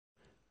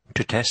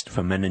To test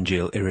for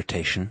meningeal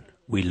irritation,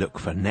 we look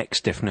for neck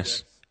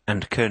stiffness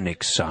and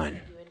Kernig's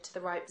sign. You into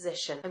the right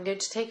position. I'm going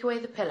to take away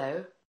the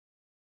pillow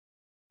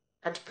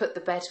and put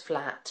the bed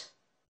flat.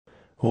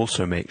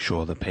 Also make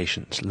sure the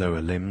patient's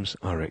lower limbs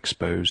are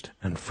exposed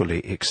and fully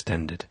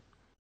extended.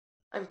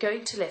 I'm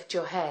going to lift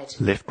your head.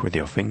 Lift with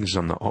your fingers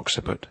on the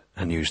occiput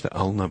and use the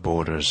ulnar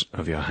borders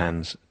of your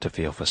hands to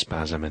feel for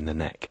spasm in the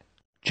neck.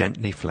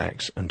 Gently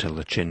flex until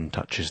the chin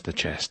touches the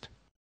chest.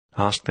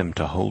 Ask them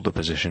to hold the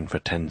position for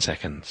 10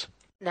 seconds.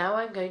 Now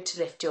I'm going to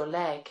lift your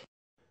leg.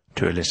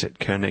 To elicit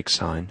Kernig's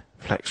sign,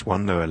 flex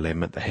one lower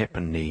limb at the hip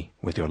and knee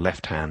with your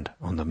left hand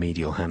on the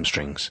medial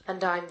hamstrings.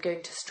 And I'm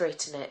going to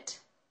straighten it.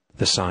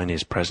 The sign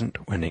is present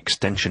when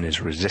extension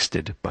is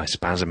resisted by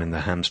spasm in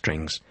the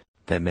hamstrings.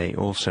 There may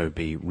also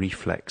be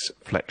reflex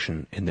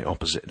flexion in the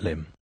opposite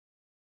limb.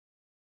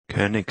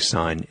 Kernig's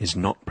sign is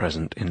not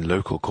present in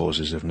local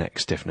causes of neck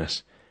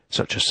stiffness,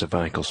 such as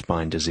cervical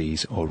spine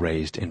disease or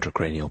raised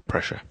intracranial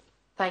pressure.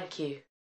 Thank you.